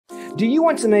Do you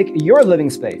want to make your living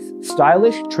space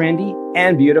stylish, trendy,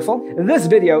 and beautiful? This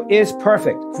video is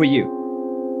perfect for you.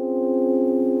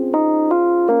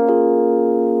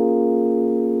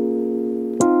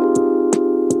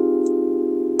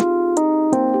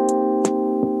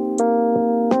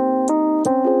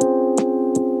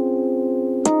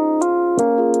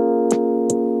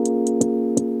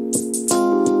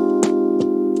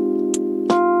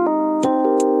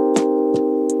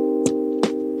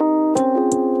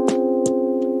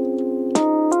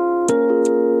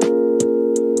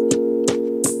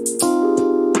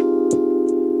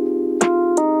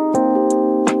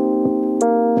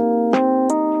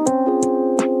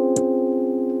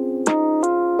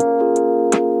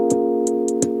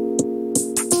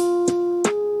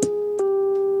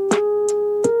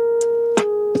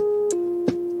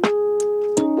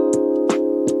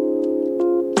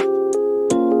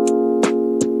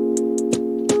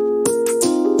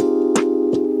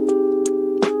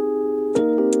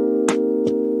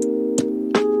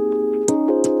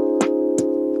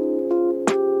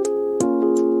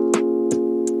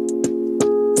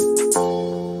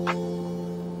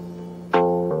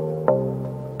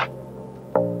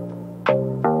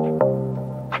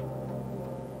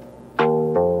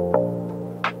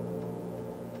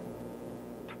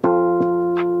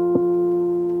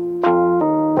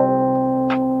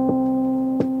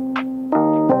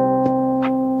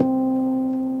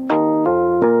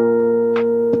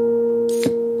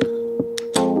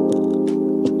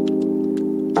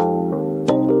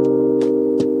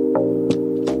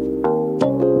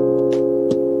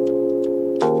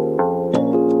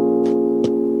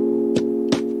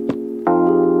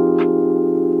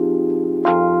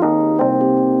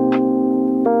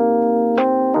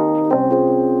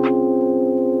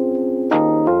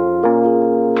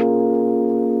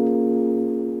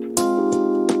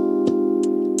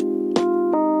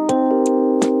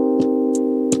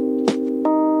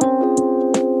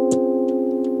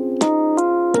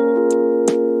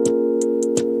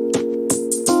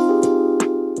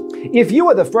 If you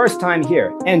are the first time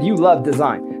here and you love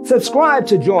design, subscribe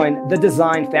to join the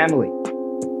design family.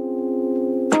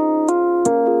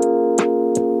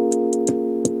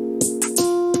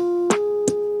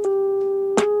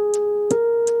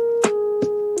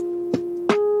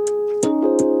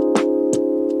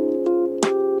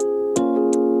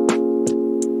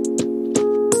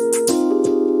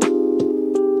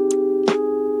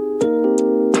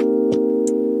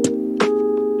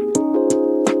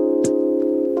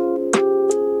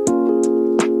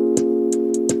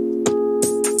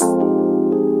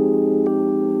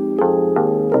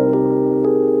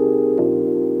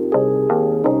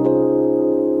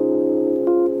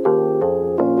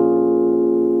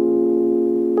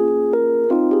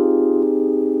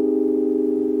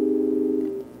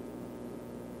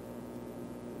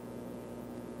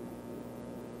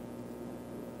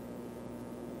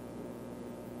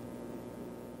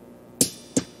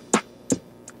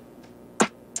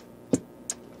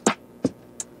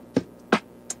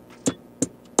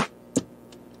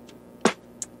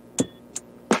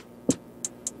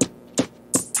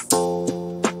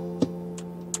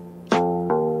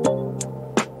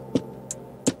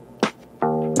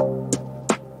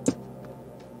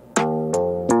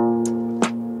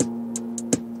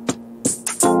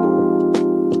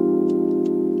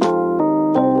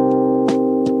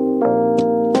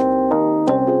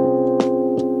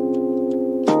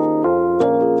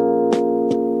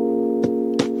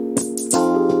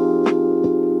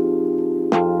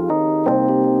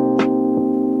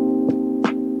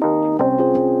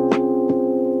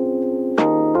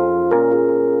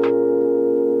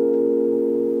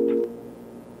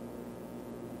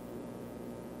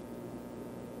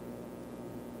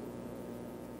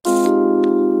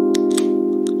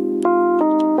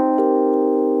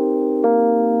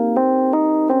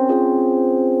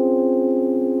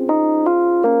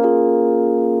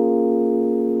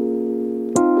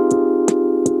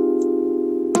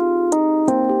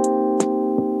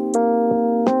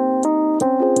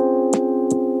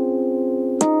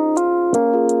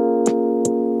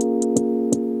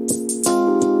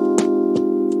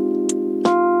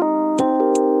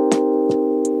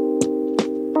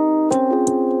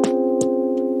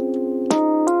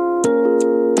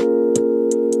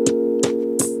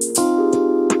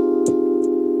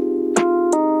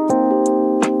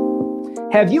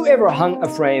 Have you ever hung a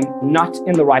frame not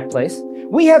in the right place?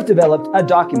 We have developed a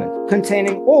document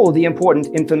containing all the important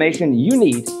information you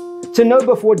need to know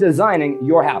before designing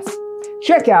your house.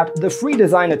 Check out the free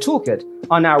designer toolkit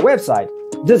on our website,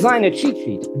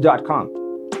 designercheatsheet.com.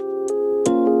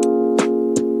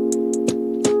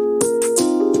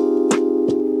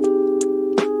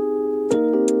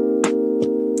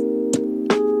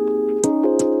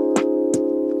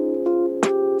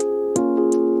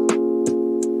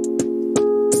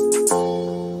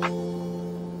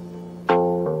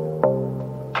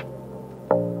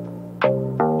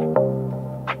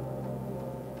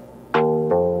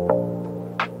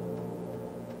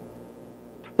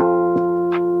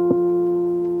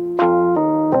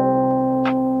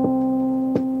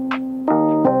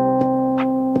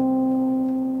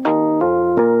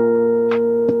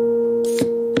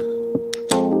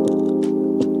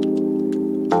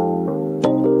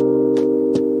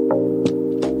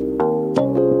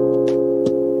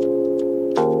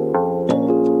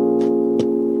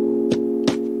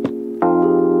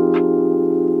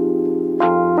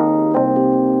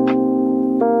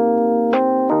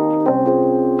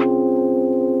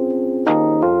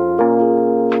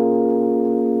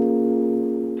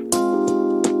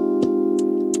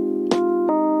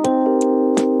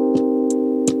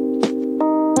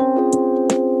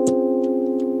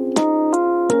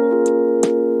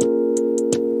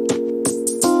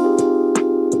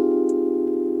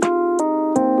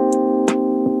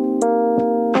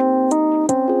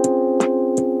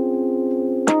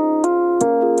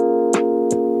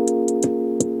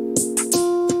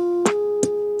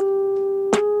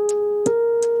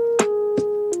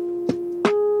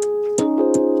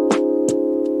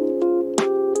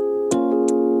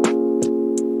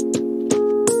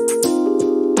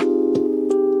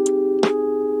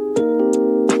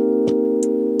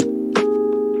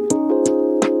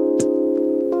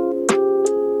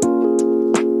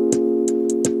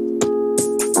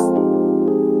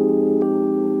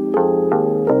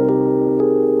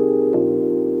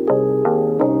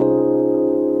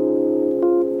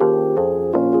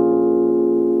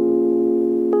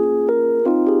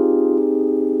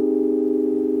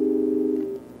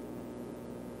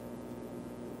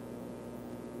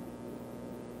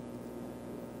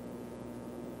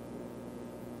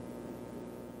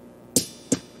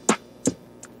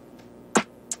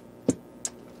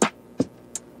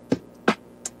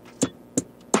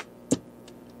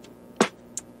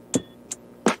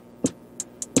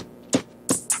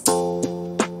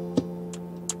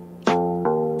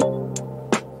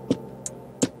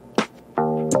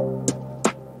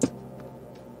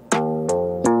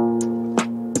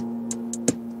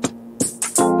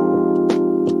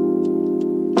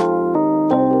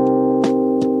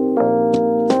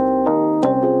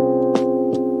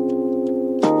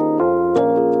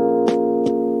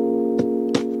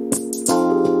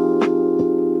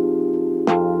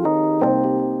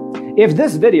 If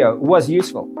this video was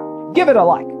useful, give it a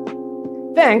like.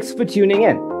 Thanks for tuning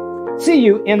in. See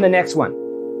you in the next one.